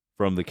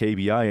From the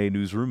KBIA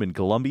Newsroom in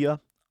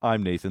Columbia,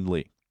 I'm Nathan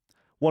Lee.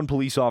 One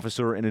police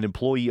officer and an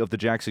employee of the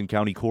Jackson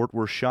County Court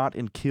were shot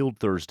and killed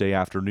Thursday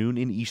afternoon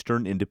in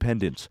eastern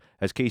Independence.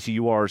 As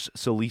KCUR's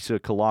Celisa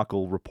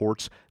Kalakal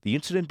reports, the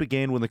incident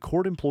began when the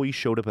court employee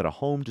showed up at a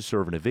home to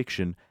serve an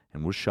eviction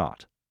and was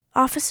shot.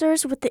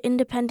 Officers with the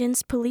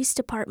Independence Police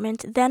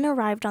Department then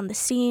arrived on the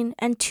scene,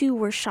 and 2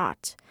 were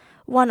shot.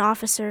 One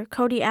officer,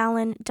 Cody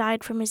Allen,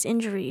 died from his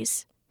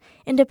injuries.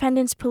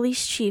 Independence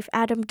Police Chief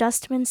Adam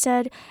Dustman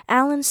said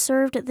Allen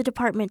served at the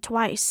department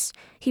twice.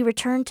 He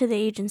returned to the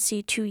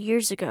agency 2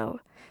 years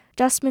ago.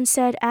 Dustman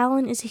said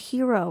Allen is a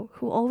hero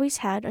who always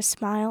had a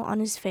smile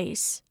on his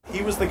face.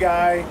 He was the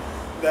guy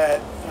that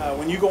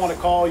when you go on a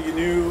call, you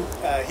knew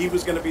he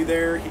was going to be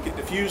there. He could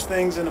diffuse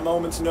things in a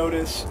moment's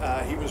notice.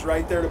 He was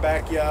right there to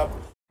back you up.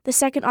 The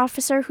second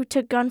officer who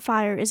took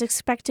gunfire is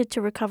expected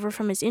to recover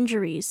from his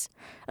injuries.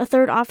 A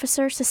third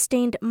officer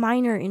sustained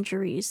minor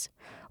injuries.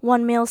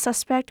 One male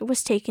suspect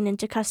was taken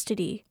into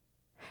custody.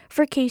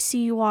 For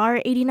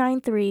KCUR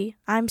 89.3,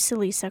 I'm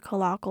Celisa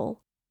Kalakal.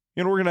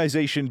 An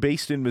organization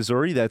based in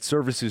Missouri that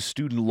services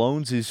student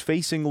loans is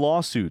facing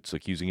lawsuits,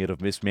 accusing it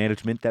of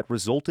mismanagement that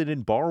resulted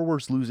in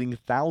borrowers losing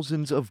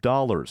thousands of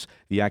dollars.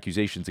 The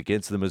accusations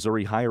against the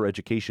Missouri Higher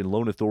Education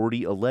Loan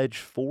Authority allege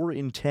 4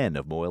 in 10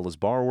 of Moela's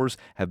borrowers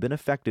have been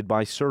affected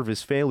by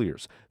service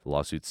failures. The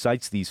lawsuit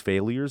cites these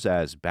failures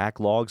as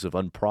backlogs of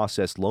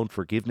unprocessed loan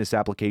forgiveness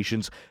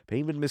applications,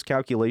 payment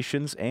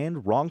miscalculations,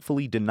 and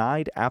wrongfully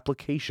denied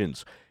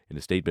applications. In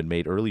a statement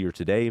made earlier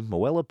today,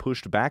 Moela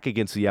pushed back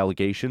against the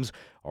allegations,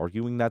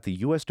 arguing that the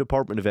U.S.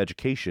 Department of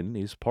Education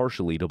is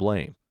partially to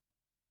blame.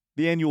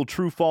 The annual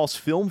True False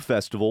Film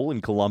Festival in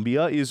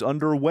Columbia is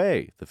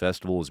underway. The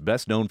festival is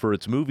best known for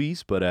its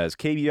movies, but as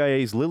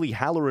KBIA's Lily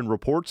Halloran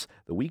reports,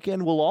 the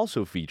weekend will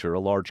also feature a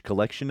large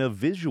collection of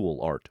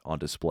visual art on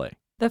display.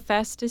 The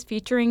fest is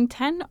featuring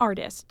 10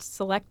 artists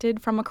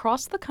selected from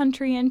across the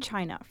country and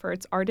China for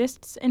its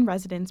Artists in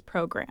Residence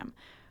program.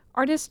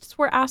 Artists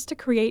were asked to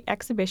create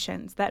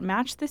exhibitions that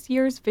match this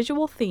year's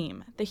visual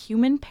theme, the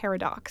human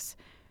paradox.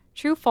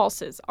 True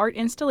False's art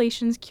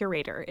installations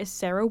curator is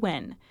Sarah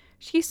Nguyen.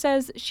 She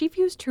says she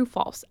views True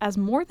False as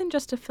more than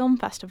just a film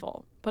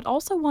festival, but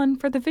also one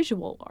for the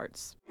visual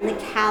arts. The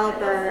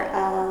caliber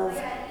of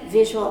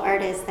visual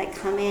artists that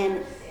come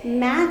in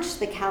match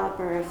the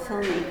caliber of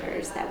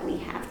filmmakers that we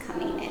have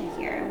coming in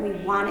here, and we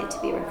want it to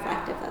be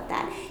reflective of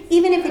that,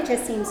 even if it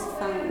just seems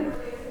fun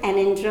and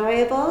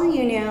enjoyable,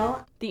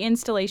 The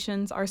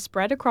installations are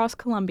spread across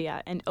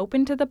Columbia and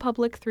open to the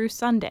public through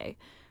Sunday.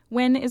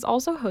 Nguyen is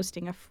also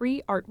hosting a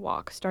free art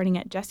walk starting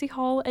at Jesse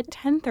Hall at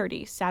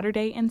 10:30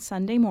 Saturday and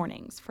Sunday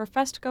mornings for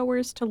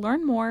festgoers to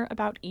learn more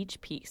about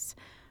each piece.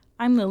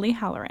 I'm Lily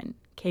Halloran,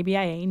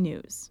 KBIA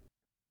News.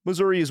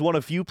 Missouri is one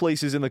of few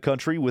places in the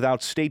country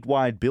without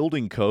statewide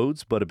building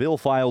codes, but a bill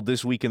filed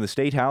this week in the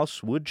State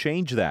House would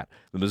change that.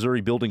 The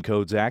Missouri Building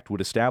Codes Act would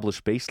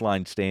establish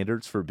baseline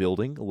standards for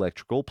building,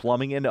 electrical,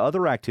 plumbing, and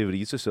other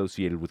activities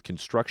associated with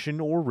construction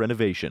or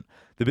renovation.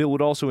 The bill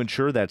would also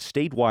ensure that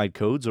statewide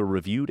codes are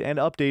reviewed and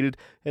updated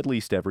at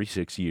least every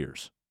 6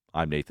 years.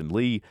 I'm Nathan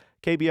Lee,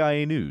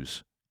 KBIA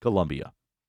News, Columbia.